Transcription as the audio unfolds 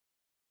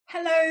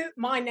Hello,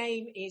 my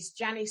name is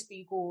Janice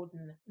B.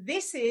 Gordon.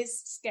 This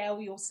is Scale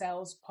Your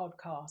Sales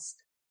podcast.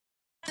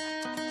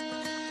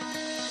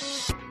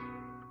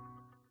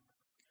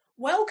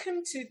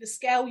 Welcome to the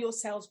Scale Your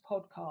Sales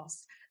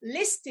podcast,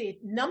 listed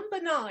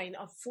number 9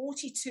 of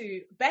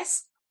 42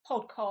 best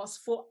podcasts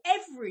for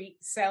every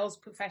sales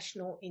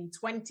professional in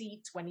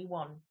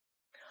 2021.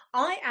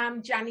 I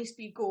am Janice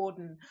B.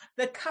 Gordon,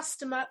 the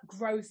customer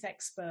growth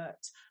expert,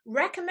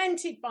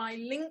 recommended by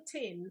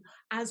LinkedIn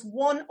as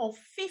one of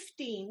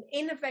 15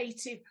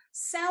 innovative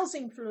sales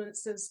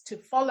influencers to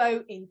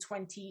follow in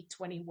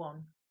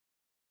 2021.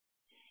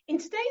 In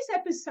today's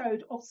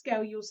episode of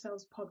Scale Your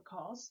Sales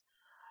podcast,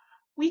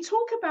 we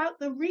talk about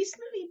the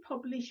recently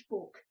published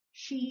book,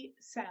 She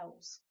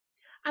Sells,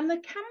 and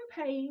the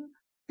campaign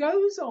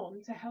goes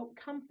on to help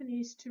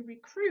companies to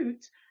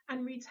recruit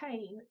and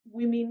retain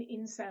women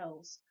in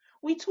sales.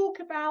 We talk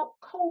about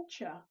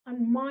culture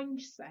and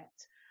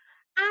mindset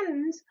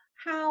and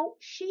how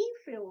she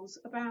feels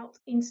about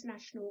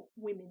International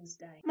Women's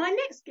Day. My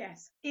next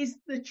guest is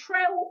the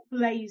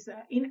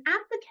trailblazer in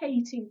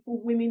advocating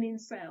for women in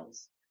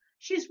sales.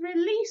 She's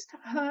released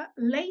her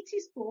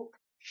latest book,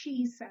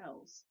 She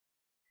Sells.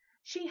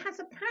 She has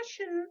a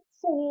passion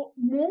for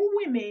more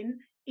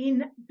women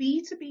in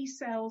B2B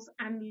sales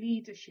and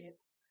leadership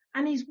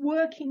and is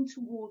working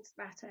towards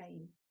that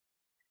aim.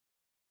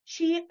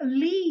 She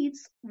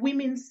leads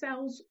Women's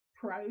Sales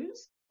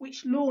Pros,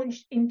 which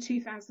launched in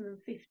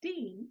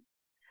 2015,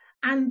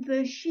 and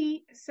the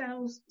She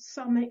Sells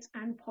Summit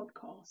and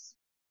podcast.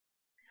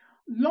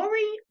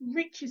 Laurie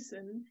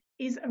Richardson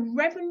is a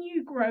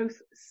revenue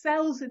growth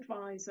sales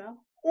advisor,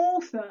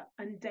 author,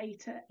 and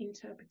data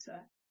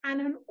interpreter,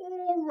 and an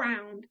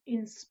all-round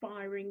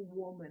inspiring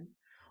woman.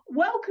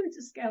 Welcome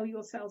to Scale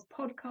Your Sales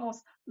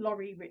podcast,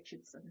 Laurie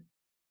Richardson.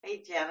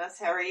 Hey, Janice,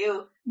 how are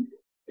you?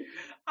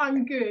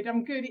 I'm good.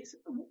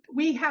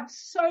 We have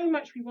so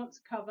much we want to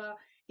cover.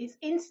 It's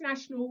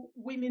International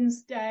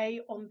Women's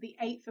Day on the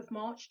 8th of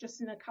March, just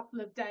in a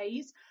couple of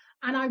days.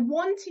 And I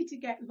wanted to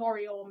get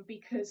Laurie on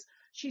because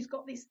she's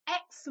got this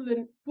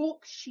excellent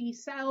book, She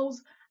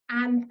Sells,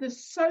 and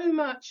there's so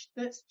much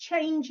that's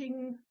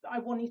changing that I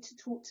wanted to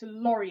talk to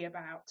Laurie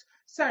about.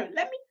 So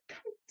let me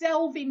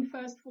delve in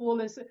first of all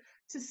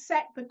to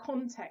set the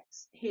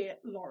context here,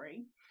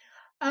 Laurie.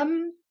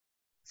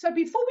 So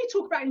before we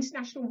talk about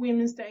International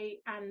Women's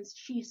Day and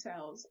She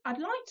Sells, I'd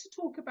like to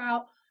talk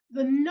about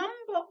the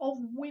number of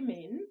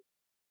women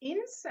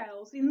in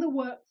sales in the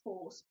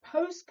workforce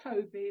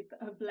post-COVID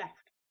that have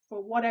left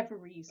for whatever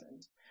reason.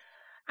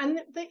 And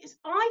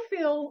I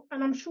feel,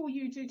 and I'm sure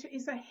you do too,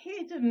 is a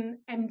hidden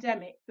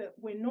endemic that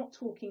we're not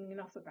talking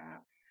enough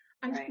about.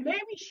 And right.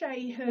 Mary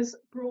Shea has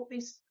brought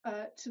this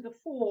to the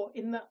fore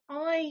in that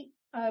I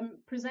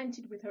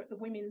presented with her at the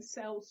Women's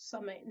Sales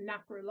Summit in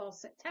Napa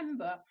last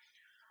September.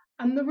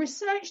 And the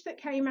research that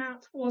came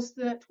out was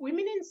that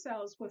women in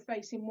sales were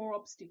facing more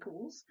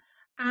obstacles.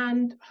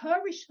 And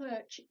her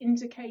research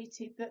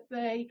indicated that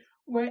they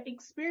were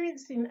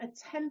experiencing a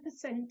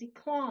 10%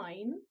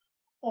 decline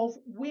of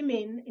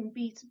women in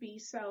B2B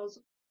sales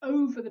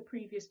over the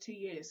previous 2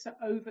 years, so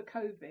over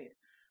COVID.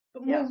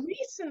 But more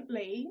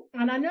recently,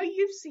 and I know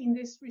you've seen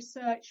this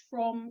research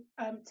from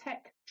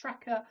Tech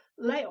Tracker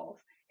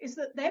Layoff, is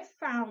that they've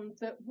found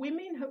that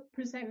women have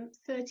present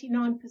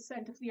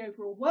 39% of the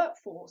overall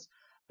workforce,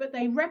 but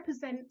they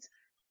represent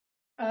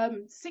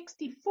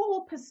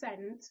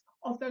 64%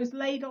 of those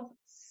laid off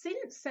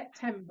since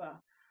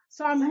September.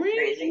 So I'm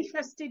really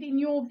interested in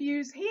your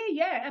views here.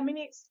 Yeah, I mean,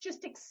 it's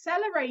just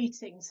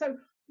accelerating. So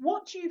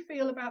what do you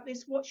feel about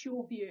this? What's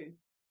your view?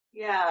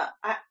 Yeah,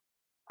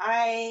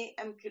 I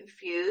am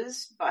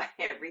confused by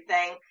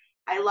everything.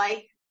 I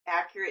like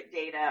accurate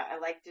data. I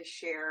like to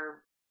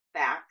share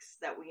facts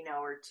that we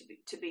know are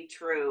to be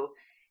true.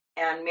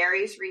 And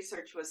Mary's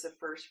research was the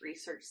first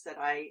research that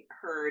I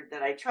heard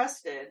that I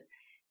trusted.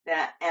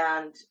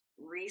 And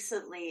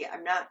recently,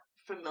 I'm not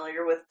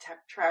familiar with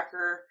Tech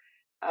Tracker,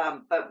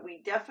 but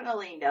we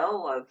definitely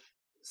know of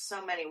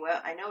so many.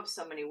 I know of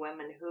so many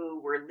women who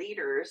were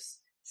leaders,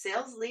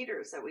 sales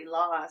leaders that we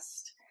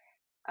lost,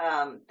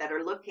 that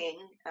are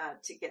looking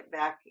to get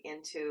back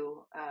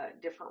into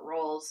different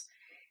roles,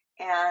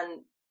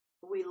 and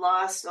we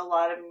lost a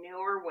lot of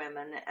newer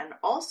women and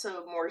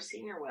also more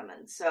senior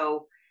women.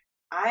 So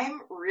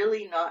I'm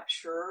really not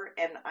sure,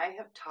 and I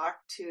have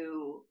talked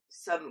to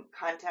some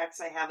contacts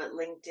I have at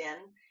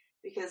LinkedIn,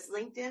 because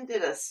LinkedIn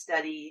did a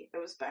study. It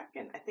was back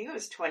in, I think it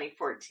was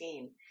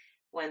 2014,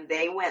 when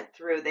they went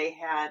through, they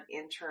had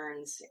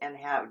interns and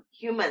have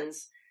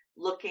humans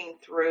looking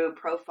through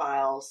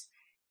profiles,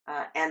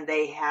 and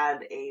they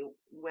had a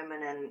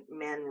women and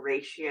men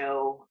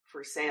ratio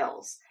for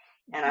sales.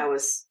 And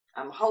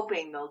I'm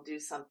hoping they'll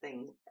do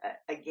something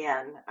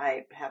again.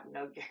 I have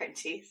no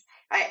guarantees.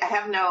 I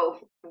have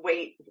no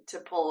weight to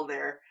pull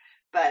there,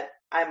 but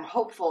I'm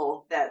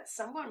hopeful that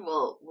someone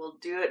will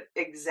do it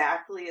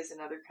exactly as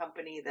another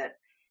company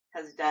that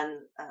has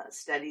done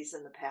studies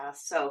in the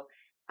past. So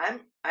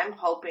I'm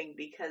hoping,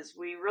 because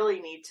we really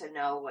need to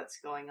know what's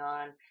going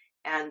on.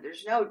 And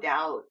there's no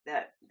doubt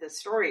that the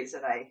stories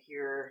that I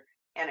hear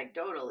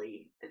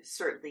anecdotally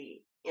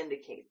certainly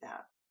indicate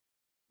that.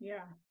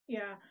 Yeah,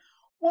 yeah.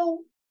 Well,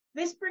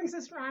 this brings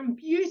us around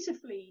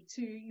beautifully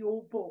to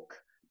your book,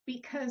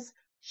 because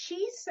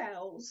She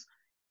Sells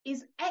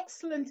is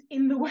excellent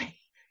in the way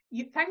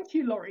thank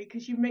you, Laurie,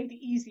 because you've made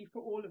it easy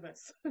for all of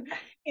us,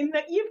 in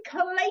that you've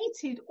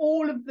collated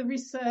all of the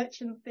research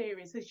and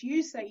theories. As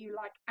you say, you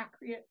like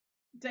accurate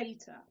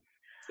data.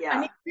 And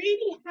Yeah. it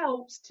really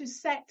helps to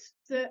set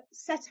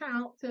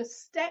out the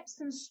steps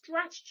and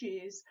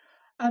strategies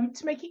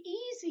to make it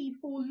easy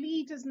for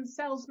leaders and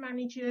sales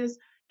managers,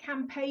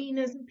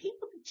 campaigners, and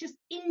people just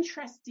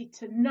interested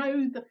to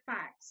know the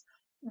facts,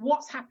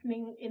 what's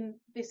happening in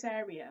this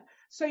area.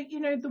 So,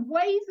 the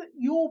way that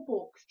your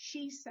book,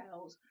 She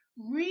Sells,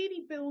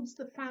 really builds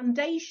the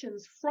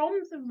foundations from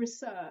the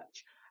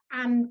research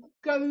and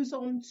goes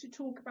on to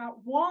talk about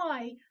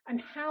why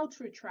and how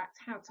to attract,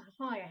 how to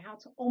hire, how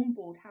to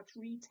onboard, how to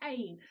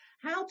retain,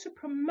 how to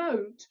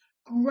promote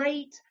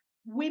great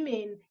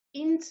women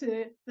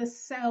into the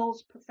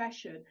sales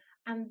profession,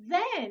 and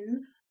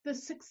then the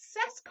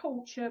success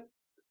culture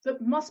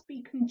that must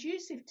be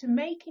conducive to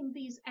making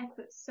these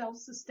efforts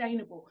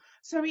self-sustainable.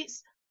 So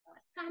it's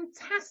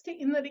fantastic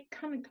in that it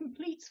kind of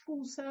completes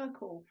full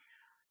circle.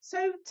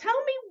 So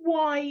tell me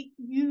why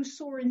you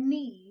saw a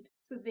need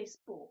for this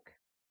book.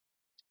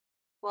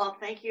 Well,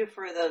 thank you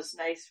for those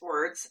nice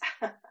words.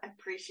 I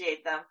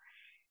appreciate them.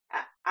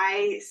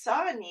 I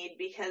saw a need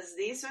because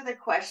these are the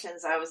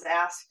questions I was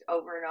asked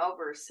over and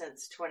over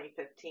since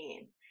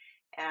 2015.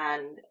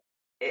 And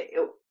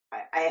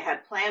I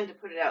had planned to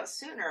put it out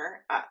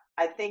sooner.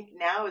 I think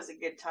now is a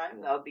good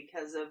time, though,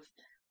 because of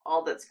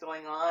all that's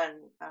going on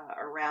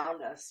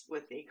around us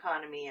with the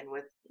economy and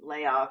with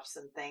layoffs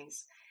and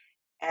things.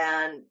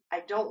 And I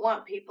don't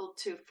want people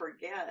to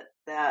forget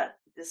that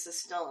this is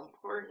still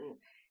important.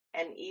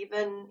 And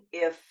even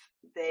if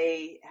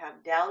they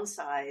have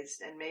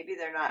downsized and maybe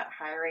they're not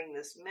hiring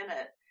this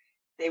minute,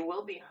 they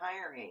will be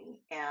hiring.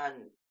 And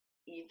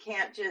you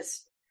can't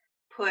just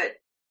put,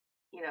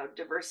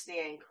 diversity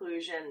and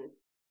inclusion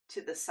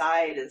to the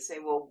side and say,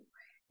 well,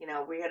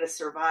 we got to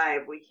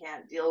survive. We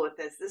can't deal with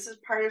this. This is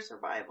part of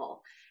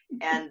survival.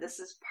 And this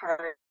is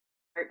part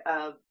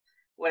of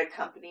what a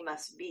company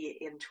must be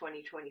in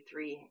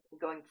 2023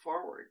 going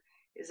forward,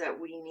 is that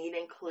we need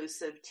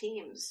inclusive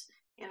teams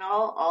in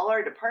all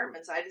our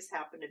departments. I just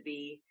happen to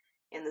be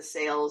in the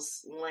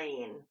sales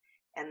lane,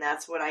 and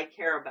that's what I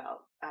care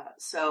about.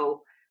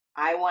 So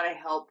I want to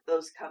help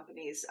those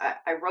companies.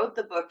 I wrote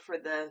the book for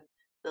the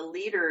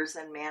leaders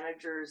and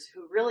managers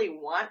who really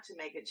want to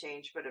make a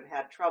change but have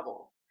had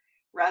trouble,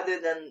 rather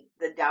than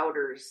the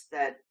doubters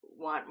that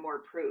want more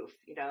proof.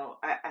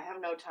 I have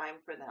no time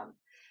for them.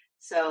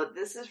 So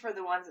this is for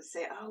the ones that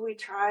say, oh, we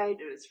tried,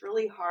 it was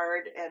really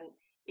hard. And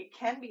it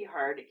can be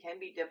hard, it can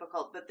be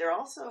difficult, but there are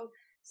also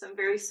some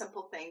very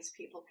simple things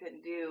people can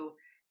do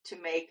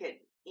to make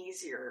it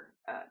easier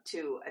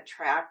to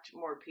attract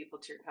more people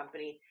to your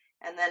company,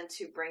 and then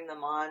to bring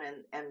them on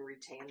and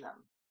retain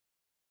them.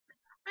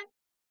 And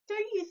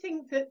don't you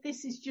think that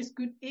this is just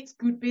good? It's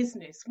good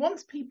business.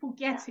 Once people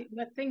get it,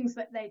 the things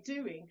that they're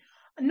doing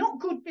are not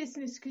good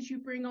business because you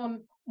bring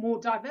on more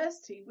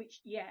diversity,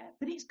 which,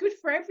 but it's good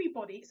for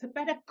everybody. It's a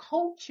better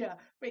culture,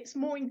 but it's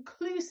more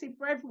inclusive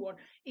for everyone.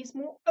 It's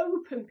more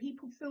open.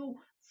 People feel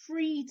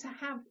free to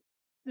have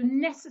the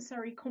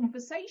necessary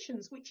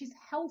conversations, which is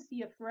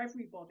healthier for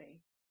everybody.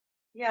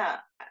 Yeah,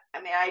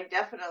 I mean, I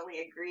definitely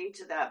agree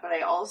to that, but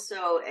I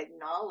also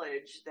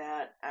acknowledge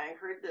that I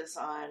heard this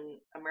on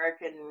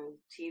American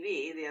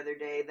TV the other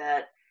day,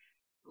 that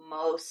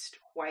most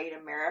white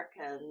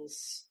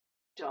Americans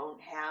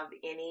don't have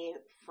any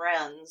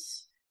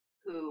friends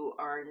who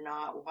are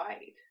not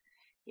white,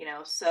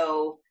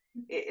 so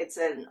it's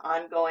an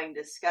ongoing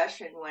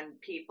discussion when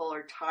people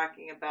are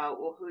talking about,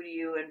 well, who do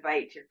you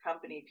invite to your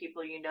company?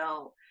 People,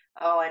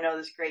 oh, I know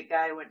this great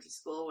guy I went to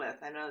school with.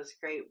 I know this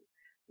great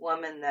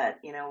woman that,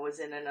 was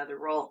in another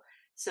role.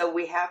 So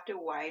we have to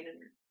widen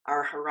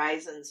our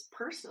horizons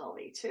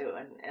personally too.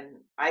 And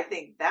I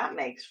think that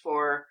makes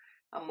for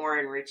a more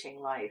enriching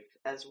life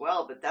as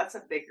well. But that's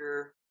a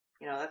bigger,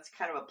 that's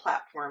kind of a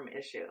platform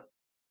issue.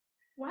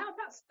 Wow,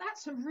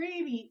 that's a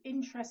really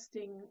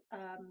interesting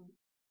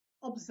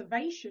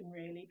observation,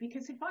 really,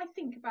 because if I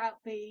think about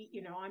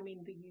I'm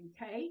in the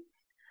UK,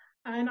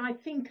 and I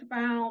think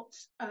about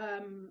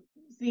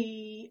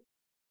the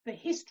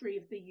history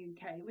of the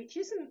UK, which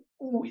isn't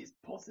always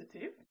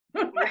positive.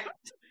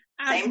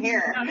 Same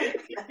here.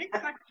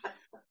 Exactly.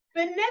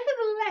 But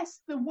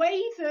nevertheless, the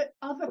way that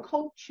other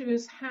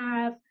cultures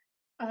have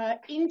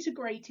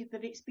integrated,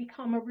 that it's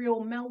become a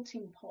real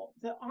melting pot,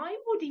 that I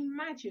would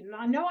imagine,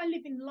 I know I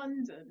live in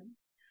London,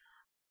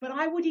 but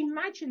I would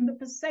imagine the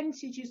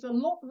percentage is a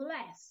lot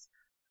less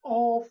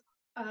of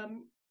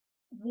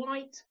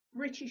white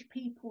British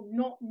people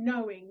not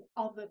knowing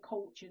other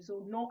cultures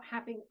or not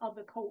having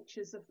other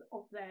cultures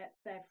of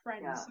their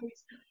friends. Yeah. So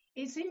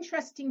it's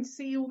interesting to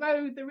see,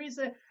 although there is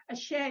a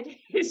shared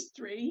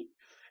history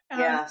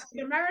in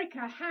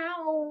America,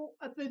 how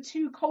the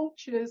two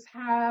cultures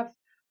have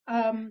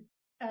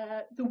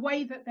the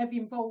way that they've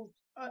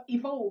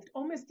evolved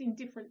almost in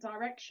different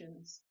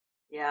directions.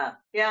 Yeah.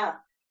 Yeah.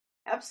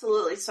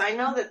 Absolutely. So I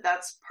know that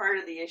that's part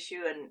of the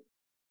issue, and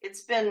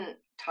it's been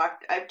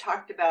I've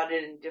talked about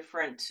it in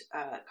different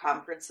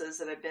conferences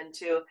that I've been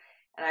to,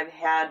 and I've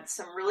had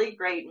some really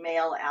great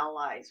male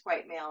allies,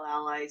 white male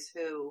allies,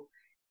 who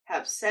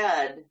have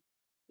said,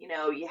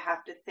 you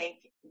have to think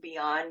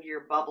beyond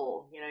your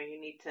bubble. You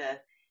need to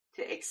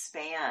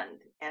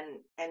expand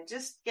and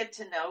just get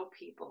to know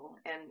people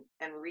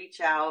and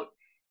reach out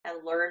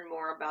and learn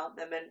more about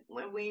them. And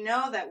when we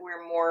know that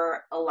we're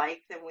more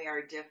alike than we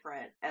are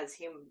different as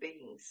human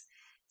beings.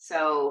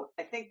 So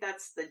I think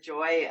that's the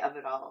joy of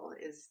it all,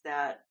 is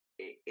that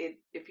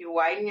if you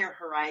widen your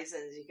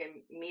horizons, you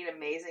can meet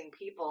amazing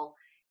people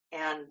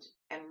and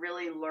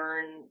really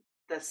learn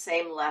the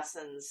same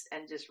lessons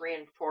and just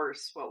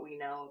reinforce what we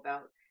know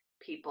about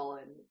people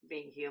and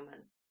being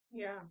human.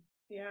 Yeah,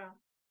 yeah.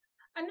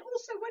 And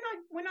also,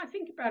 when I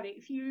think about it,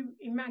 if you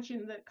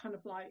imagine that kind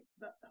of like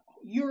that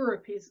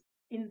Europe is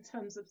in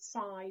terms of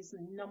size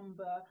and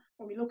number,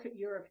 when we look at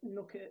Europe and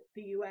look at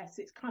the US,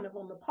 it's kind of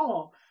on the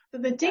par.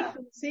 But the Yeah,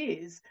 difference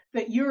is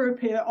that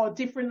Europe are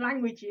different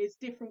languages,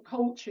 different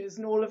cultures,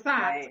 and all of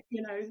that.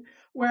 right.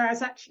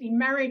 Whereas actually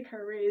America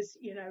is,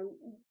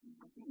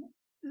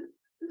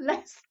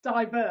 less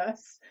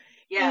diverse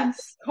in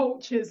Yes.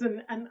 cultures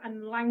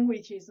and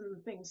languages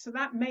and things. So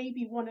that may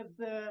be one of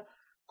the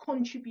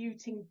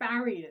contributing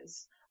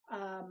barriers.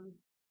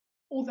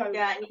 Although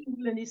Yeah,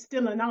 England is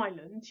still an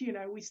island,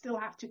 we still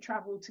have to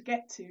travel to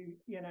get to,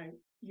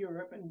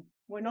 Europe, and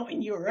we're not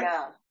in Europe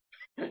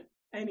yeah.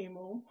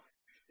 anymore.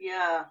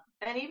 Yeah.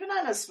 And even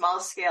on a small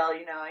scale,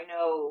 I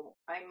know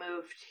I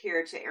moved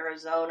here to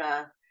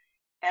Arizona,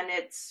 and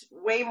it's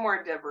way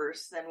more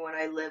diverse than when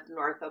I lived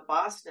north of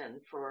Boston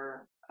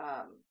for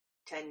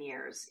 10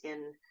 years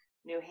in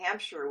New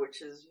Hampshire,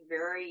 which is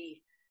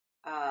very,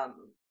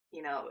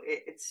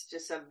 it's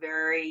just a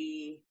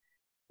very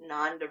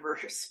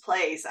non-diverse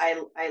place. I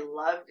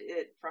loved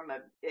it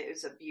it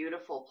was a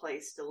beautiful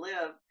place to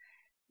live,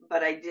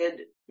 but I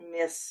did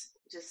miss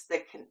just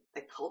the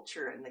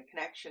culture and the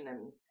connection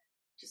and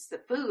just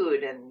the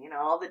food and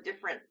all the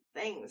different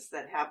things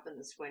that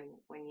happens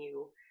when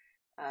you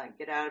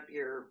get out of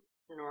your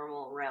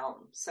normal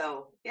realm.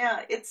 So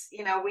yeah, it's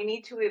we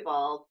need to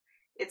evolve.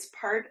 It's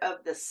part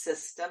of the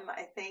system,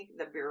 I think,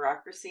 the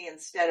bureaucracy.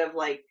 Instead of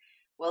like,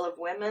 well, if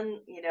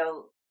women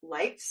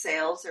liked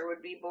sales, there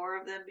would be more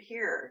of them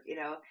here.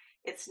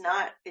 It's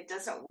not. It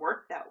doesn't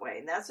work that way.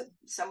 And that's what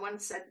someone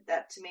said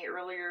that to me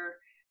earlier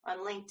on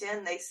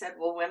LinkedIn. They said,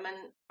 well, women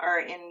are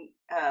in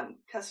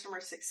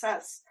customer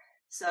success,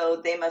 so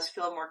they must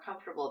feel more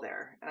comfortable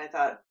there. And I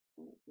thought,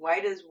 why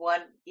does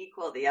one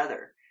equal the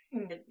other?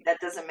 That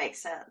doesn't make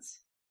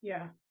sense.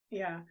 Yeah,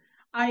 yeah.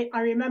 I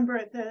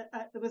remember there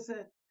was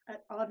at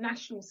our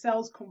national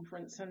sales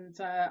conference, and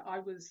I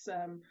was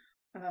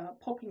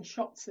popping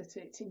shots at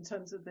it in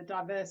terms of the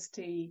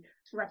diversity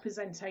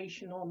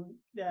representation on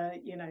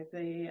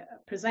the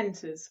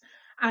presenters.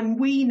 And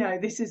we know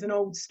this is an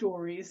old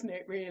story, isn't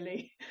it,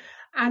 really?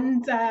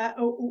 And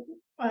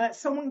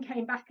someone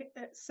came back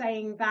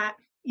saying that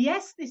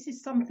yes, this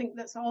is something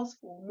that's asked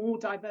for, more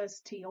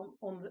diversity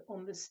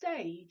on the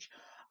stage,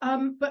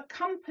 but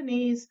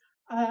companies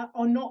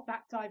are not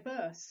that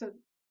diverse, so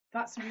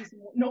that's the reason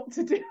not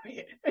to do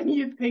it. And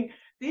you'd think,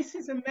 this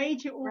is a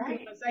major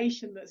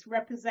organization that's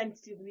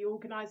representative of the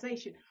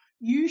organization.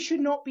 You should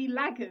not be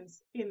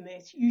laggers in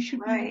this. You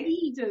should be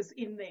leaders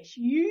in this.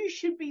 You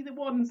should be the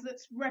ones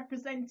that's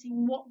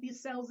representing what the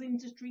sales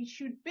industry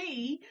should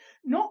be,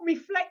 not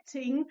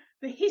reflecting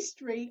the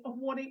history of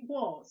what it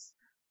was.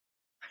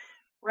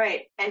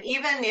 Right. And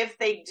even if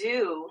they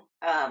do,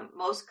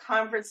 most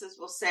conferences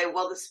will say,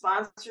 well, the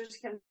sponsors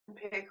can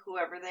pick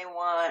whoever they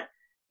want.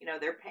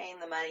 They're paying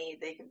the money,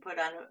 they can put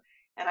on.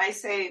 And I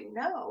say,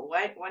 no,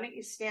 why don't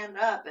you stand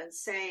up and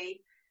say,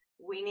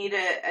 we need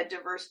a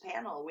diverse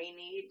panel. We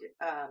need,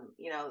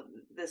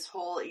 this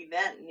whole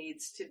event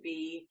needs to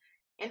be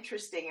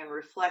interesting and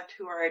reflect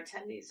who our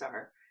attendees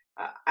are.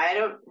 I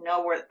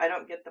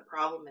don't get the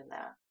problem in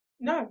that.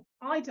 No,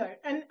 I don't.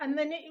 And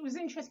then it was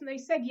interesting. They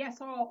said,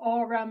 yes,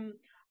 our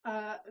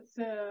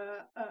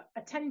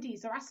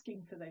attendees are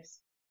asking for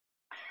this.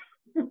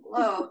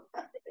 Whoa,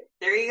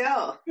 there you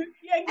go.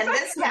 Yeah,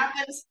 exactly.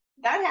 And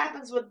that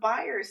happens with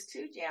buyers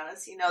too,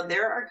 Janice.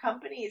 There are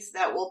companies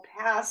that will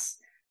pass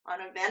on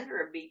a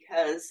vendor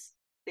because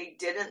they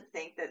didn't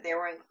think that they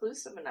were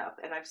inclusive enough.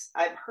 And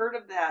I've heard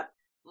of that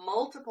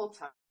multiple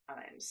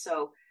times.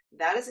 So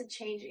that is a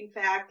changing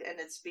fact, and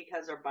it's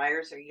because our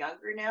buyers are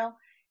younger now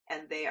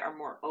and they are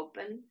more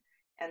open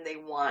and they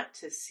want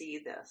to see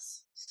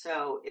this.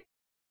 So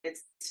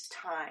it's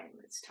time.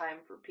 It's time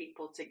for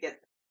people to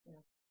get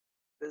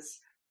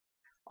this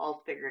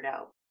all figured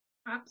out.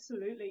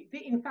 Absolutely.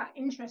 In fact,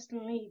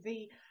 interestingly,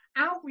 the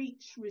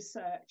outreach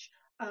research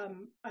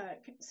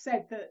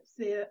said that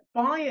the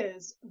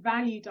buyers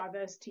value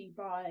diversity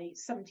by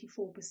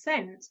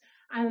 74%,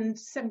 and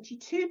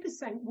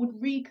 72%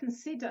 would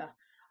reconsider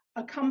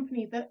a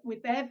company that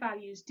with their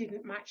values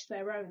didn't match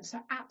their own. So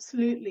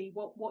absolutely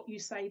what you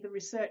say, the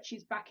research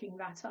is backing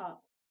that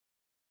up.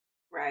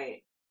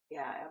 Right.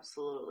 Yeah,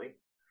 absolutely.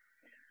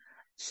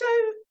 So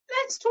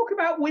let's talk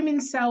about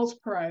Women's Sales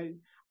Pro.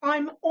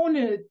 I'm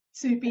honoured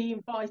to be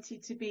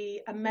invited to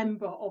be a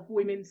member of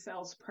Women's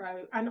Sales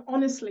Pro, and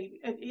honestly,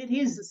 it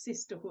is a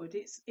sisterhood.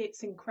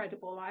 It's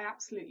incredible. I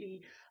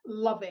absolutely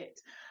love it.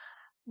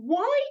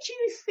 Why do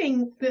you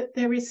think that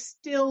there is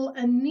still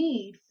a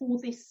need for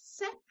this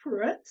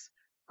separate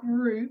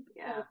group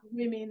Yeah. of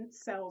women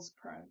sales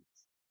pros?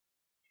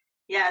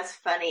 Yeah, it's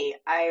funny.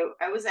 I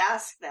was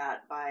asked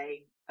that by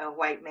a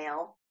white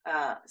male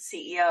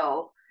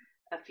CEO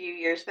a few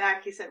years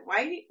back. He said,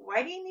 why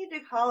do you need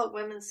to call it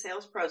women's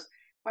sales pros?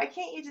 Why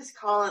can't you just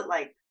call it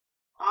like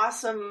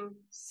awesome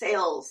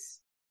sales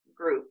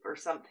group or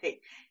something?"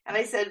 And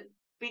I said,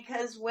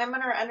 because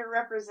women are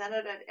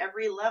underrepresented at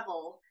every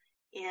level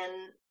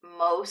in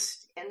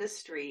most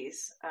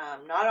industries,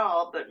 not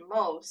all, but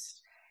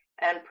most,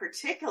 and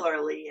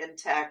particularly in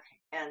tech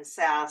and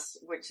SaaS,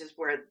 which is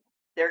where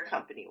their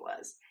company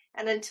was.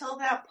 And until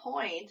that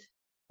point,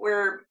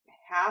 where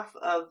half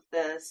of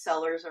the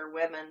sellers are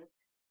women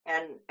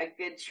and a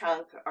good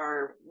chunk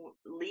are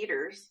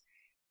leaders,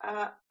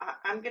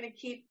 I'm going to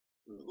keep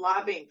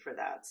lobbying for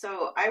that.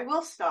 So I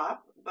will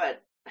stop,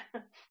 but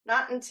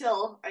not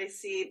until I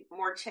see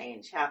more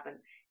change happen.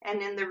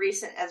 And in the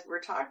recent, as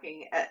we're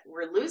talking,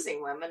 we're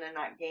losing women and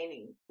not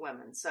gaining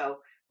women. So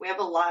we have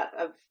a lot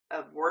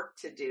of work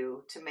to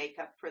do to make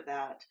up for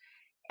that.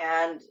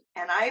 And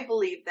I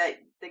believe that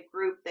the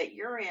group that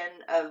you're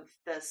in of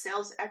the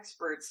sales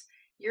experts,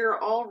 you're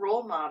all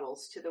role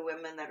models to the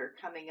women that are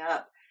coming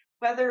up,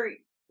 whether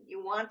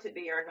you want to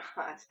be or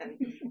not. And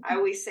I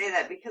always say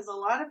that because a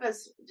lot of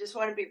us just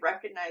want to be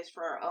recognized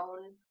for our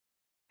own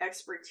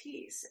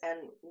expertise, and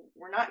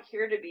we're not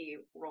here to be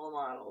role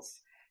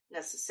models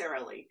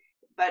necessarily.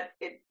 But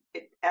it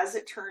as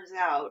it turns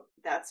out,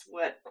 that's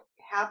what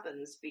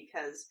happens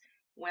because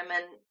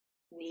women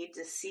need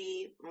to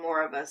see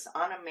more of us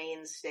on a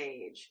main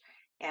stage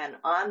and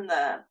on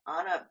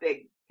a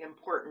big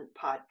important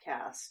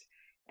podcast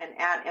and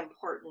at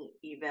important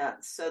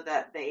events, so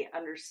that they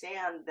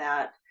understand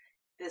that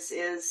this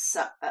is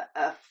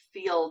a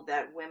field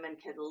that women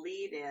can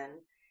lead in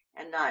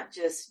and not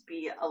just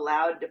be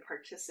allowed to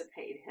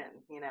participate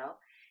in,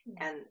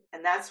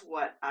 and that's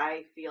what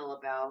I feel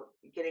about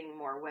getting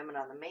more women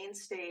on the main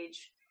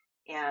stage,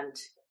 and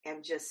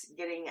just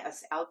getting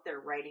us out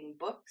there writing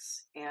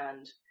books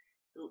and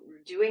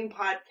doing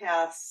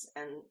podcasts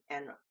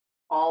and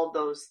all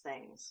those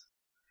things.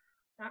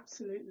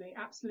 Absolutely,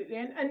 absolutely.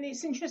 And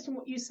it's interesting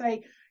what you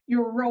say,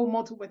 you're a role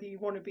model whether you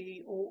want to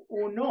be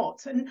or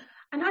not. And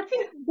I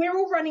think we're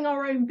all running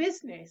our own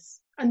business.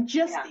 And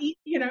just,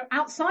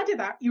 outside of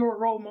that, you're a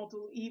role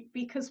model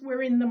because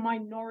we're in the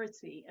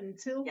minority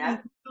until we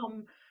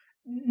become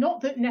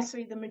not that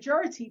necessarily the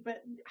majority,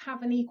 but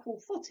have an equal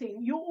footing.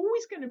 You're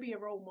always going to be a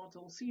role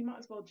model. So you might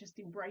as well just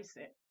embrace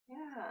it.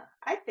 Yeah,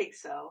 I think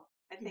so.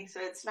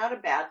 It's not a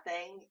bad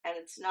thing, and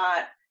it's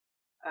not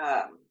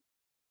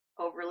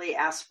overly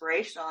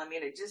aspirational. I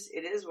mean, it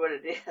is what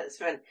it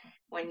is.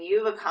 When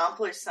you've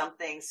accomplished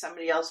something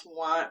somebody else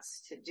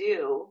wants to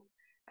do.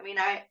 I mean,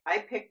 I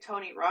picked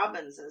Tony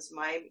Robbins as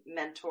my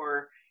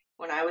mentor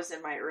when I was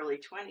in my early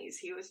 20s.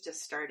 He was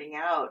just starting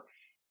out,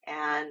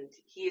 and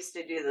he used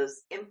to do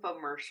those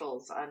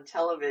infomercials on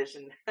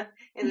television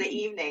in the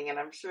evening, and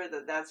I'm sure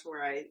that that's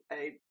where I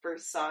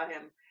first saw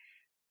him.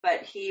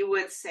 But he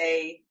would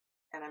say,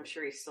 and I'm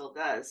sure he still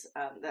does,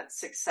 that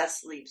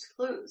success leaves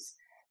clues.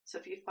 So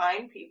if you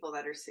find people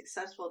that are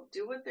successful,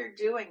 do what they're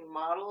doing,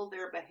 model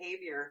their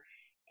behavior,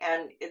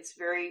 and it's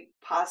very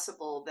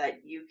possible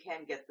that you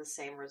can get the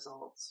same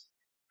results.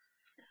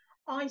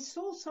 I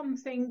saw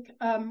something,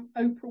 Oprah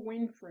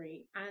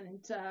Winfrey,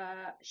 and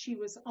she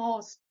was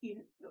asked,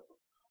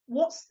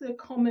 what's the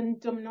common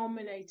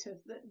denominator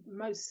of the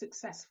most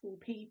successful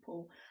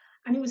people?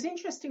 And it was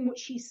interesting what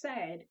she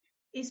said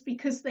is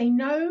because they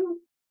know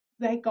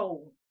their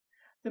goal.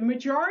 The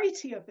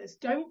majority of us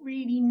don't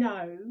really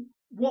know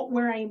what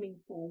we're aiming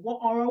for, what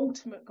our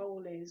ultimate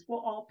goal is,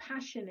 what our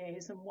passion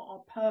is, and what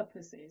our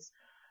purpose is.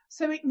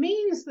 So it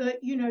means that,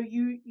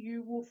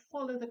 you will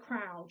follow the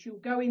crowd, you'll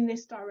go in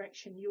this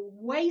direction, you'll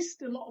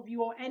waste a lot of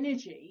your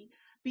energy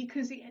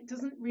because it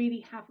doesn't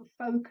really have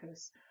a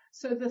focus.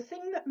 So the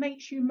thing that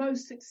makes you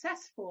most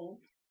successful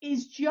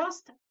is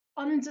just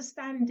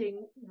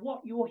understanding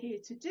what you're here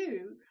to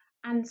do,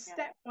 and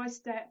step by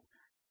step,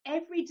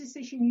 every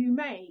decision you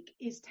make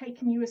is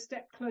taking you a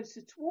step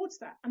closer towards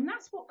that. And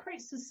that's what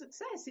creates the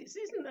success. It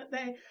isn't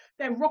that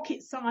they're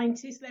rocket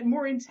scientists, they're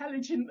more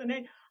intelligent than it.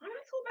 And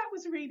I thought that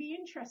was really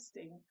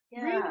interesting.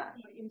 Yeah. Really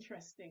quite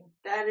interesting.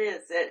 That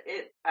is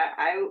it.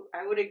 I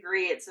would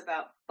agree. It's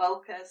about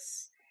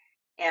focus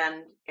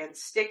and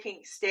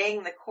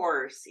staying the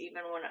course,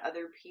 even when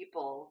other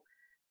people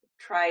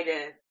try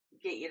to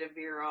get you to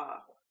veer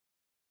off.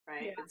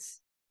 Right? Yeah.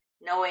 It's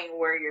knowing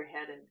where you're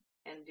headed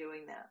and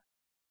doing that.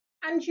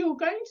 And you're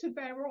going to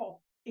veer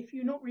off if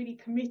you're not really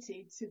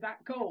committed to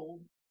that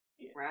goal.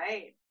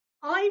 Right.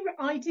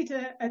 I did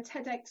a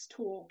TEDx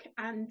talk,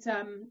 and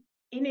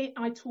in it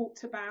I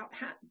talked about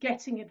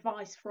getting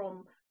advice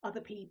from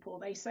other people.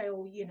 They say,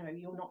 oh,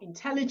 you're not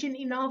intelligent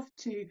enough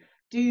to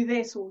do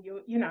this, or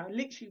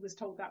literally was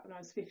told that when I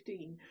was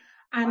 15.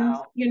 And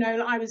Wow.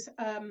 I was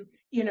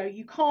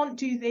you can't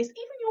do this.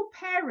 Even your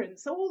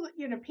parents, all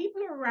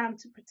people are around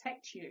to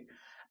protect you.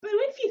 But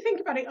if you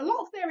think about it, a lot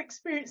of their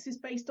experience is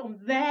based on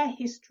their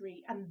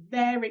history and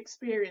their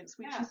experience,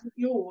 which Yeah. isn't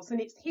yours, and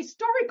it's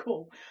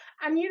historical.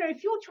 And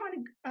if you're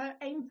trying to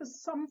aim for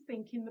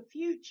something in the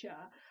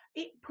future,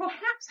 it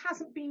perhaps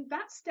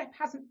that step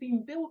hasn't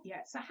been built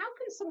yet. So how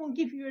can someone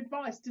give you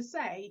advice to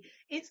say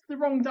it's the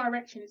wrong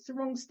direction, it's the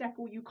wrong step,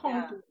 or you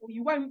can't Yeah. do it, or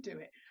you won't do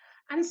it?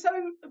 And so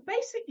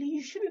basically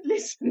you shouldn't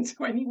listen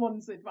to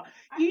anyone's advice.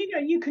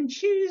 You can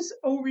choose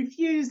or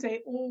refuse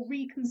it or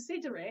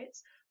reconsider it,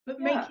 but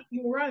make Yeah. it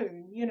your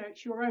own.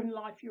 It's your own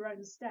life, your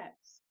own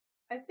steps.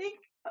 I think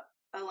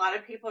a lot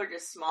of people are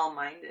just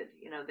small-minded.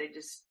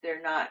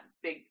 They're not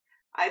big.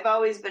 I've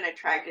always been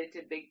attracted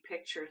to big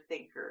picture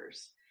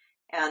thinkers.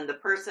 And the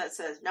person that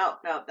says, no,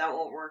 no, that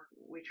won't work.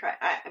 We try.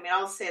 I mean,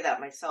 I'll say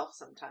that myself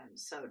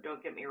sometimes. So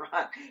don't get me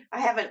wrong. I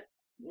haven't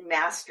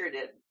mastered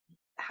it.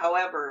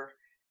 However,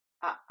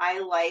 I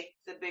like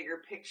the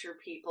bigger picture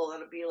people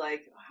that'll be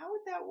like, how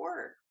would that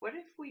work? What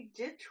if we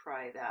did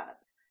try that?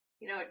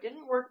 It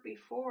didn't work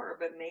before,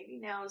 but maybe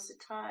now is the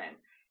time.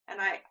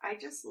 And I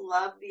just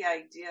love the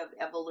idea of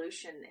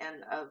evolution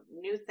and of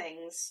new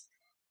things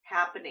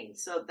happening.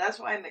 So that's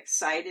why I'm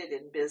excited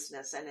in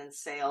business and in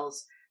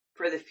sales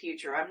for the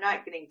future. I'm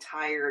not getting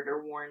tired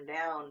or worn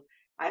down.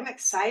 I'm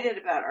excited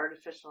about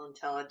artificial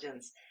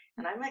intelligence,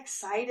 and I'm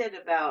excited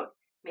about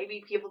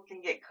maybe people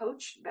can get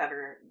coached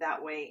better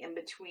that way in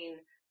between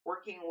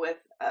working with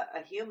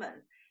a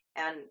human.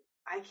 And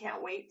I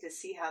can't wait to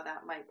see how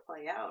that might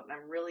play out. And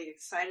I'm really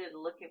excited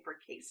and looking for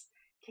case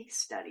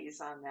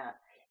studies on that.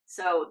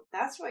 So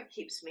that's what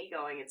keeps me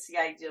going. It's the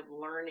idea of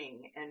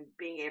learning and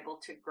being able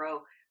to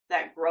grow,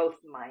 that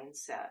growth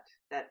mindset.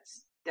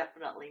 That's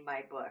definitely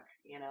my book.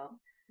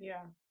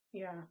 Yeah,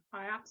 yeah,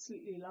 I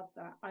absolutely love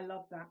that. I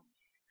love that.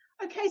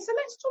 Okay, so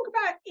let's talk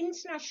about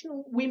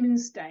International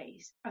Women's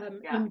Day.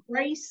 Yeah.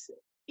 Embrace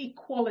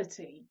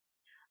equality.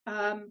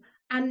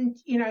 And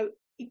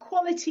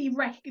equality,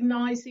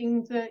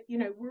 recognizing that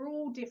we're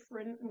all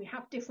different and we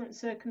have different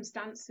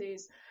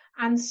circumstances,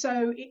 and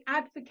so it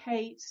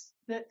advocates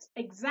that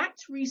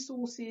exact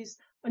resources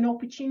and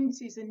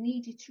opportunities are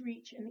needed to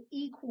reach an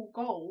equal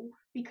goal,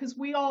 because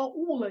we are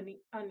all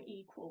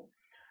unequal.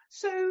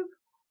 So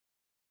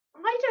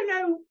I don't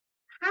know,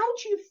 how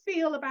do you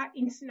feel about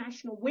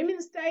International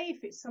Women's Day,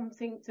 if it's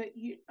something that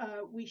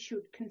we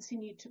should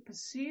continue to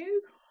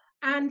pursue?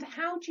 And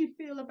how do you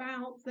feel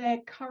about their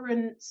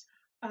current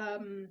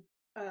um,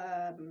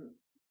 um,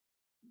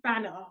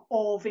 banner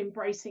of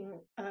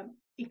embracing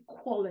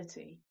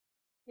equality?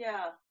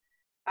 Yeah.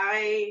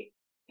 I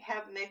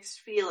have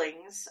mixed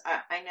feelings.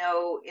 I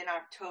know in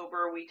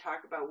October we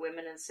talk about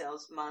Women in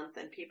Sales Month,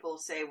 and people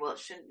say, well, it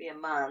shouldn't be a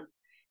month,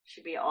 it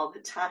should be all the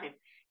time.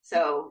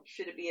 So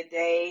should it be a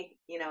day?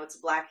 It's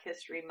Black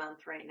History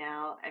Month right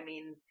now. I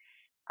mean,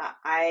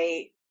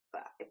 I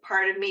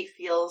part of me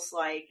feels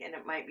like, and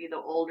it might be the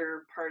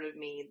older part of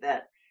me,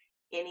 that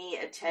any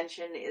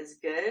attention is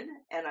good,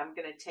 and I'm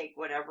going to take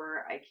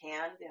whatever I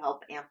can to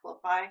help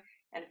amplify.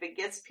 And if it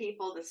gets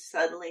people to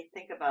suddenly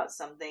think about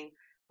something,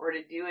 or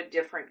to do a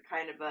different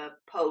kind of a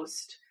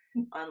post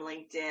on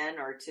LinkedIn,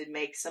 or to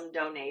make some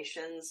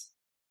donations,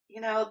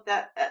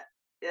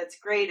 that's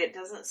great. It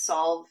doesn't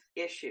solve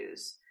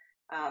issues,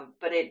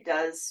 but it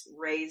does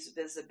raise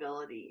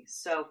visibility.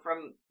 So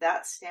from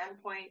that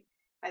standpoint,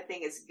 I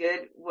think it's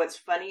good. What's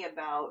funny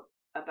about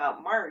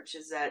March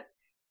is that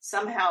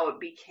somehow it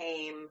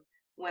became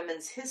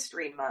Women's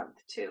History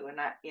Month too, and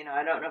I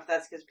don't know if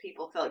that's because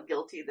people felt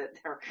guilty that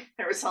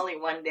there was only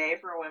one day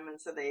for women,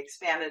 so they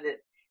expanded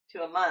it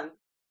to a month.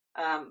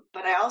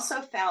 But I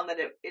also found that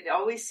it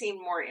always seemed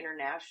more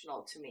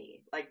international to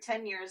me. Like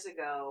 10 years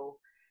ago,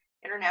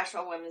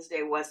 International Women's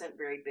Day wasn't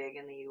very big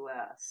in the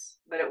US,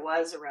 but it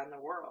was around the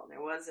world. It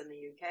was in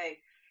the UK.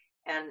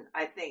 And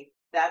I think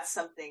that's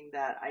something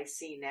that I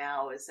see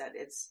now, is that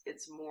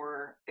it's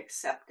more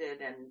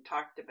accepted and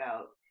talked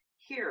about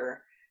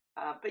here.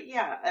 But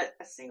yeah,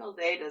 a single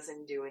day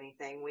doesn't do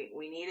anything.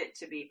 We need it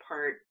to be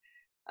part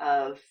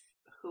of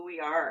who we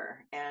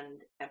are,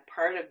 and a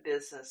part of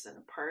business, and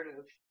a part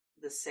of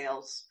the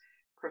sales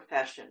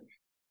profession.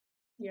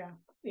 Yeah,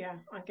 yeah,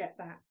 I get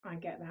that. I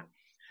get that.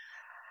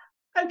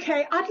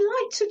 Okay, I'd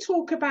like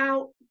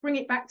to bring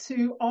it back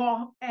to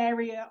our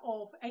area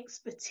of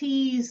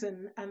expertise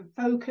and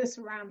focus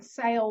around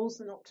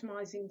sales and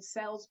optimizing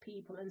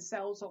salespeople and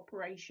sales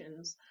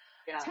operations.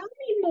 Yeah. Tell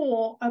me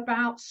more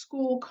about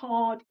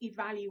scorecard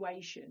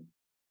evaluation.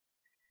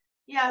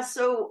 Yeah.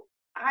 So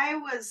I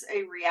was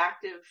a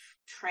reactive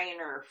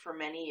trainer for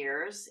many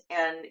years.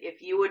 And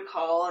if you would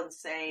call and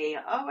say,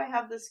 oh, I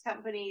have this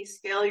company,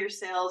 scale your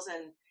sales,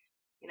 and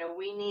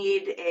we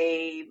need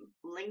a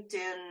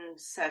LinkedIn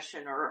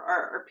session,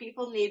 or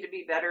people need to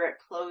be better at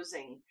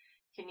closing.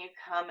 can you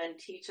come and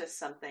teach us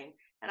something?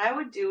 And I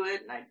would do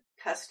it, and I'd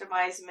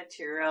customize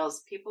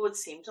materials. People would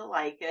seem to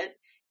like it.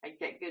 I'd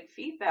get good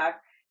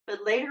feedback.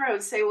 But later I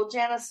would say, well,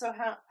 Janice, so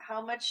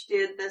how much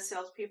did the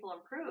salespeople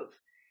improve?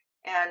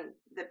 And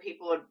the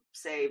people would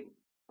say,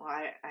 well,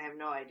 I have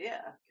no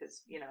idea,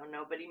 because,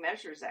 nobody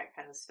measures that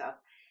kind of stuff.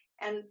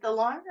 And the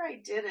longer I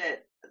did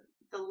it,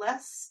 the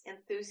less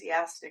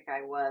enthusiastic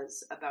I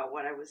was about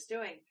what I was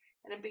doing.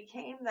 And it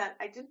became that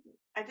I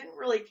didn't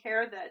really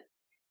care that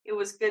it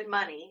was good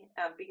money,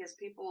 because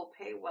people will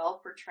pay well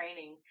for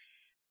training.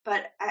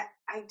 But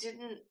I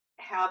didn't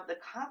have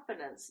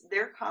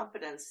their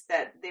confidence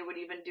that they would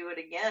even do it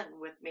again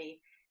with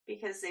me,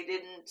 because they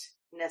didn't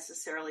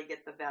necessarily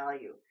get the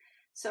value.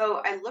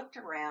 So I looked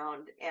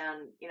around,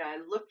 and, I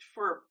looked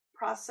for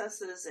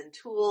processes and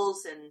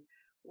tools and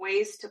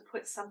ways to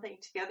put something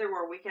together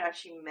where we can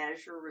actually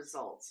measure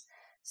results.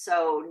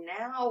 So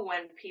now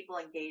when people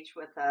engage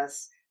with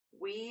us,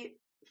 we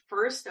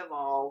first of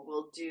all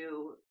will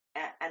do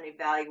an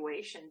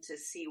evaluation to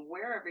see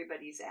where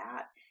everybody's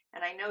at.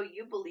 And I know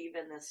you believe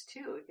in this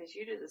too, because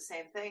you do the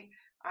same thing.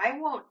 I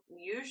won't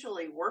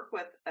usually work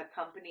with a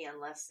company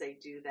unless they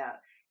do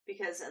that,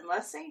 because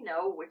unless they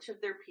know which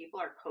of their people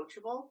are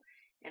coachable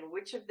and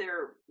which of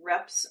their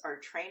reps are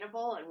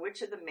trainable and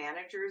which of the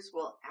managers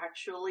will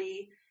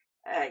actually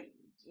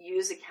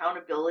use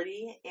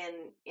accountability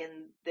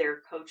in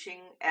their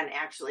coaching and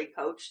actually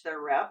coach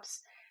their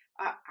reps,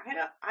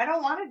 I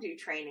don't want to do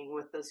training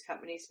with those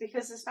companies,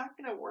 because it's not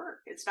going to work.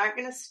 It's not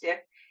going to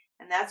stick.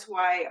 And that's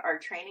why our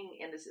training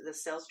industry, the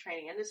sales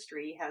training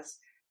industry, has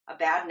a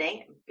bad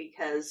name,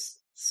 because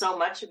so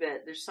much of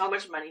it, there's so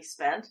much money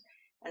spent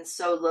and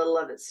so little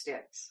of it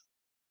sticks.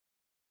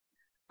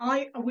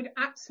 I would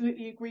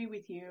absolutely agree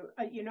with you.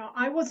 I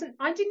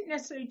didn't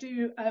necessarily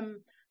do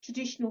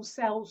traditional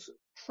sales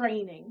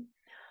training,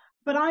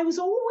 but I was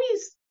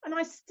always, and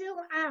I still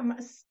am,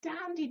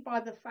 astounded by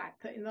the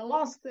fact that in the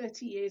last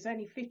 30 years,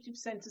 only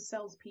 50% of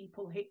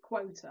salespeople hit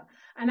quota.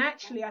 And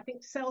actually, I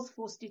think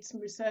Salesforce did some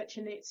research,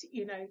 and it's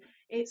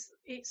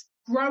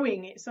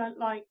growing. It's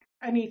like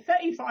only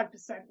 35%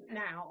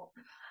 now.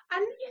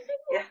 And you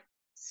think,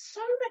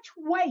 so much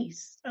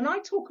waste. And I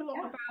talk a lot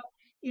about,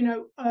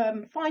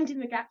 finding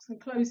the gaps and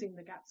closing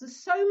the gaps.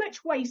 There's so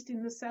much waste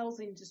in the sales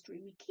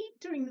industry. We keep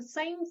doing the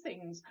same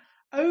things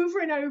over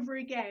and over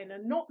again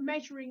and not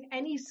measuring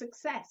any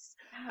success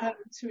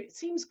to it.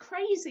 Seems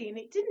crazy, and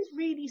it didn't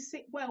really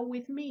sit well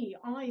with me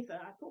either.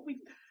 I thought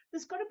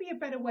there's got to be a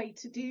better way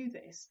to do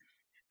this.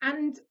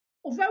 And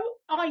although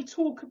I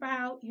talk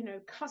about,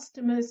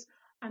 customers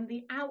and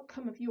the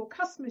outcome of your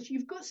customers,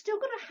 you've still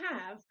got to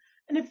have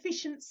an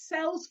efficient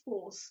sales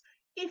force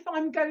if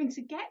I'm going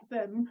to get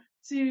them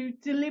to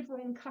deliver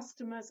on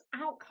customers'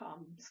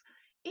 outcomes.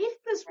 If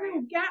there's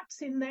real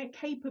gaps in their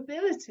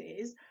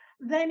capabilities,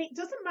 then it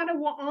doesn't matter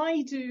what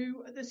I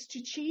do at the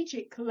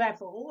strategic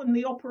level and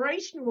the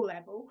operational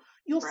level,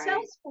 your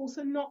sales force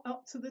are not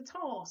up to the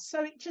task.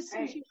 So it just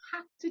seems you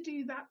have to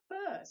do that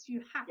first.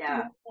 You have to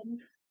work on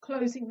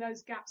closing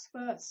those gaps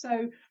first.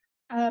 So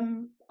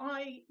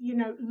I,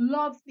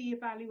 love the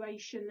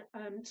evaluation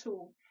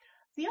tool.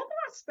 The other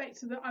aspect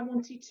that I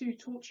wanted to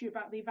talk to you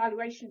about the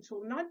evaluation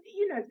tool, and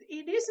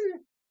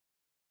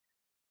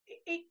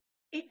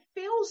it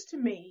feels to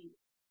me,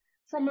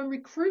 from a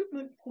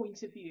recruitment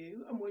point of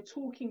view, and we're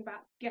talking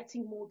about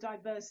getting more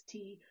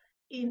diversity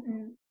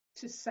into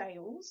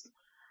sales,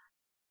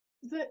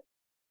 that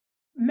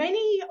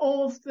many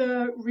of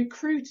the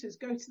recruiters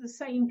go to the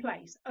same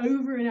place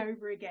over and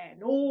over again,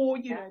 or,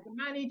 the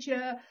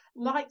manager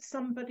likes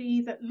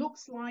somebody that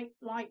looks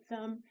like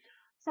them.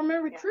 From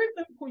a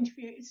recruitment point of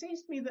view, it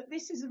seems to me that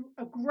this is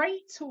a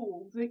great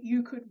tool that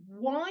you could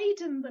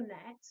widen the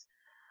net,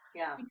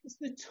 because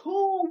the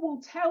tool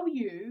will tell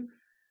you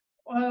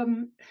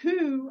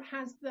who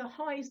has the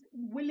highest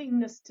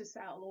willingness to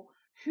sell, or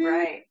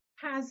who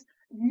has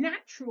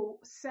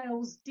natural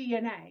sales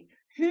DNA,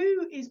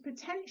 who is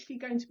potentially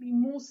going to be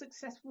more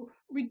successful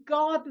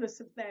regardless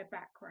of their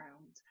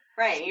background.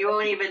 Right. You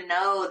won't even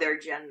know their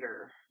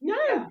gender.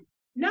 No.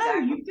 No,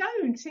 exactly. You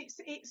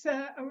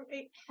don't.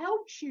 It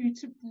helps you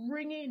to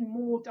bring in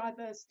more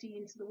diversity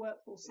into the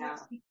workforce. So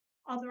that's the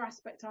other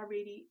aspect I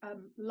really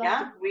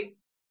love.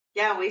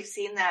 We've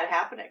seen that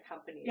happen at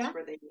companies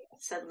where they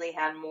suddenly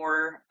had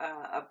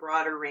a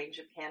broader range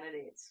of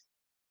candidates.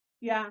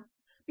 Yeah,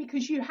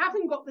 because you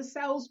haven't got the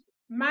sales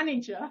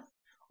manager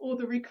or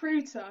the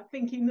recruiter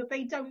thinking that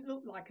they don't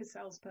look like a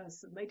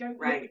salesperson. They don't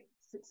look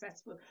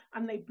successful,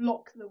 and they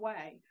block the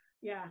way.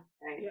 Yeah.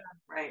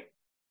 Right.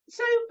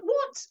 So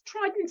what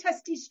tried and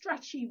tested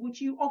strategy would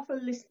you offer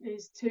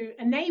listeners to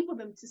enable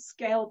them to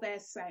scale their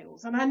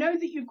sales? And I know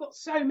that you've got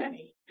so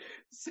many.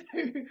 So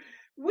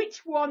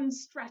which one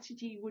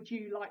strategy would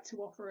you like to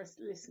offer us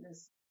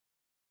listeners?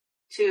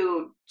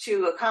 To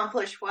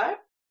accomplish what?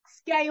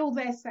 Scale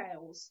their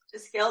sales. To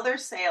scale their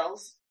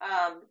sales.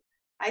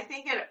 I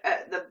think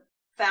the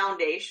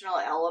foundational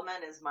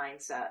element is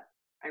mindset.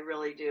 I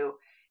really do.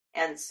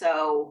 And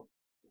so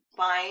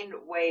find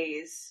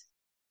ways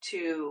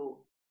to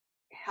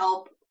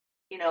help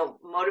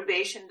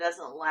motivation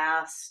doesn't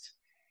last.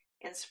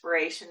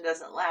 Inspiration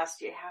doesn't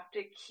last. You have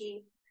to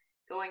keep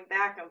going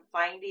back and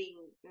finding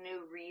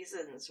new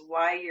reasons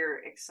why you're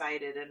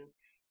excited and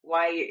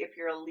why, if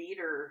you're a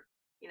leader,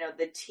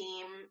 the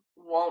team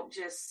won't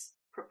just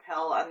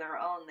propel on their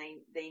own.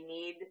 They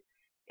need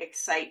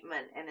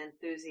excitement and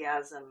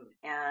enthusiasm,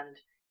 and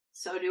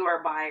so do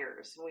our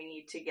buyers. We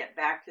need to get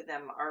back to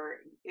them. Our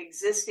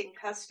existing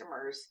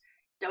customers,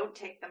 don't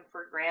take them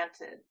for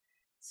granted.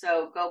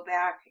 So go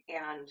back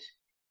and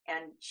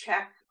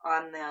check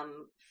on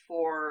them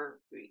for,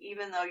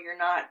 even though you're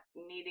not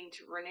needing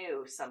to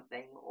renew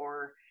something,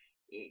 or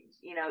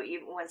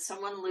even when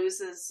someone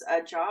loses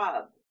a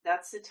job,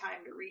 that's the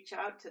time to reach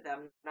out to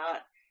them,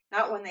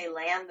 not when they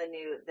land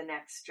the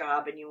next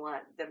job and you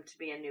want them to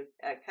be a new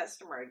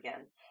customer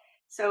again.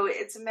 So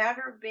it's a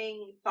matter of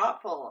being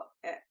thoughtful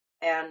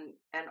and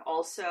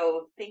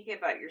also thinking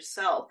about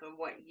yourself and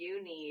what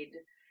you need.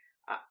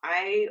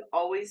 I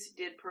always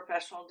did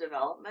professional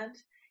development,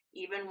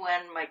 even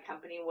when my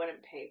company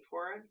wouldn't pay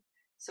for it.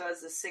 So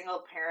as a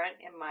single parent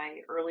in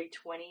my early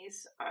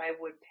 20s, I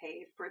would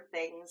pay for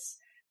things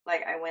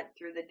like I went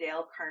through the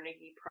Dale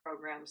Carnegie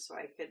program so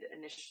I could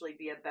initially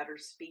be a better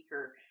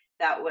speaker.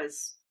 That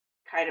was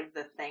kind of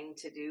the thing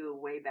to do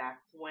way back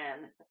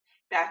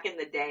in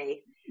the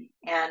day.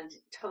 And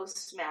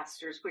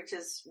Toastmasters, which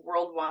is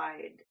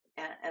worldwide,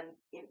 and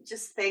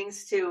just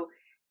things to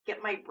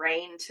get my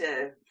brain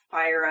to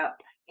fire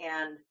up,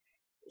 and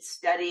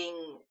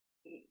studying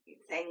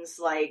things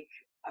like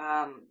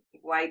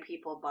why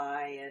people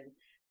buy and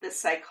the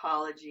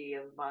psychology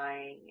of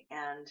buying,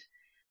 and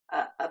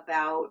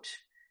about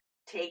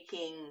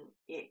taking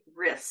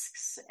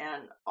risks,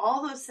 and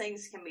all those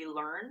things can be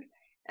learned.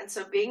 And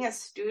so being a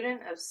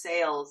student of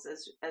sales,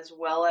 as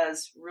well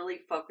as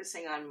really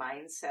focusing on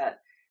mindset,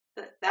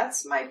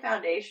 that's my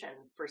foundation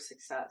for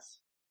success.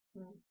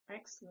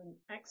 Excellent.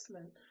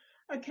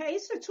 Okay,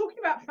 so talking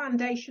about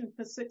foundation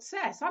for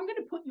success, I'm going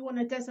to put you on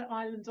a desert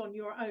island on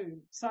your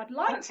own. So I'd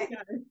like to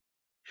know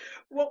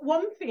what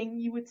one thing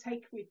you would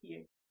take with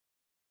you.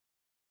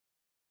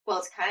 Well,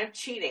 it's kind of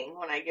cheating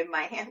when I give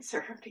my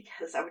answer,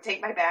 because I would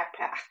take my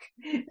backpack.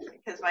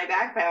 Because my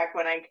backpack,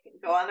 when I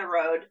go on the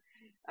road,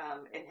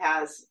 it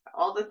has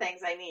all the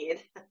things I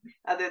need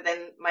other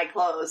than my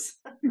clothes,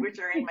 which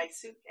are in my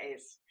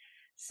suitcase.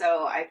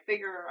 So I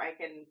figure I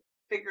can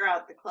figure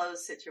out the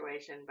clothes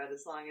situation, but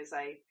as long as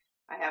I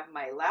have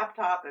my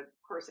laptop, of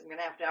course I'm going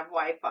to have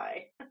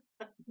Wi-Fi.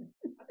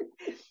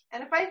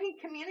 And if I can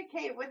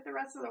communicate with the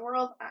rest of the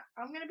world,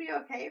 I'm going to be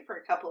okay for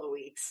a couple of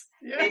weeks,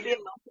 maybe a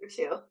month or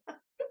two.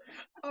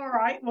 All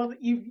right. Well,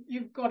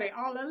 you've got it.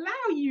 I'll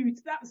allow you.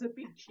 That was a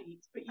big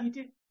cheat, but you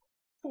did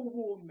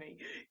forewarn me.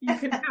 You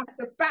can have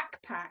the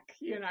backpack.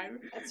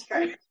 That's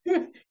right.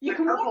 You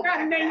can walk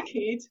around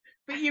naked,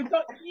 but you've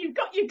got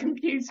your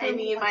computer. I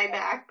need my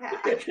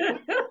backpack.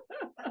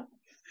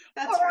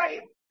 That's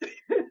right.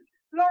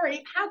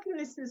 Laurie, how can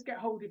listeners get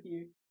hold of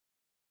you?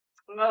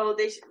 Oh,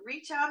 they should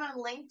reach out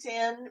on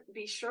LinkedIn.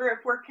 Be sure,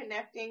 if we're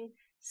connecting,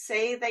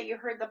 say that you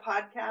heard the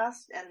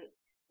podcast. And,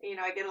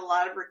 I get a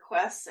lot of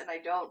requests and I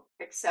don't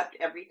accept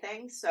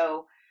everything.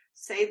 So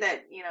say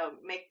that,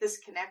 make this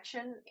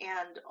connection,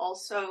 and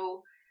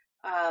also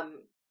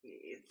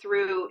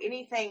through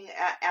anything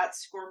at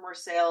Score More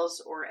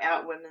Sales or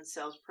at Women's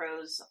Sales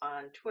Pros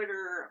on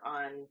Twitter,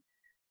 I'm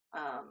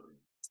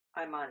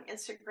on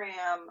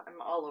Instagram.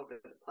 I'm all over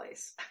the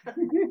place.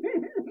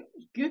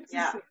 Good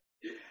to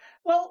see.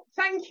 Well,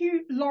 thank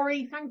you,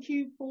 Laurie. Thank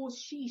you for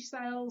She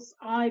Sales.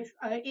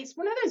 It's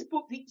one of those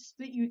books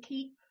that you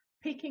keep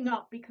picking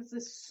up, because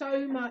there's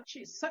so much.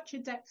 It's such a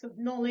depth of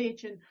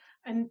knowledge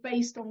and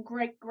based on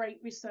great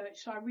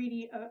research. So I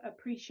really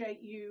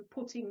appreciate you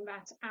putting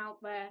that out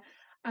there.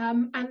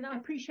 And I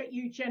appreciate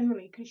you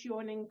generally, because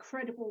you're an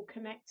incredible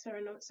connector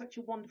and such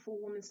a wonderful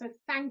woman. So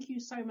thank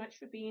you so much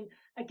for being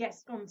a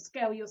guest on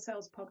Scale Your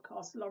Sales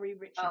podcast, Laurie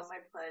Richardson. Oh, my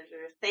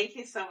pleasure. Thank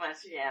you so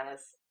much,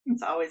 Janice.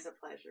 It's always a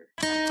pleasure.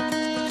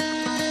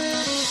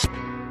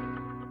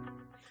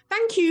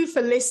 Thank you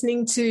for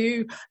listening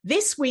to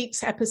this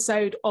week's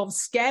episode of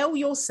Scale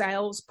Your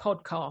Sales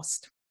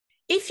podcast.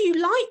 If you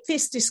like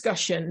this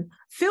discussion,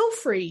 feel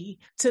free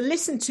to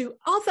listen to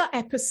other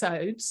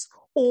episodes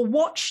or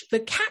watch the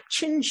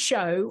captioned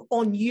show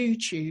on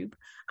YouTube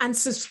and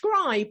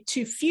subscribe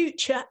to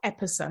future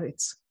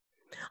episodes.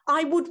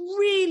 I would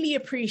really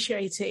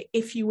appreciate it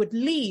if you would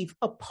leave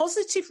a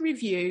positive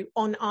review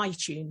on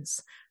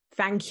iTunes.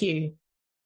 Thank you.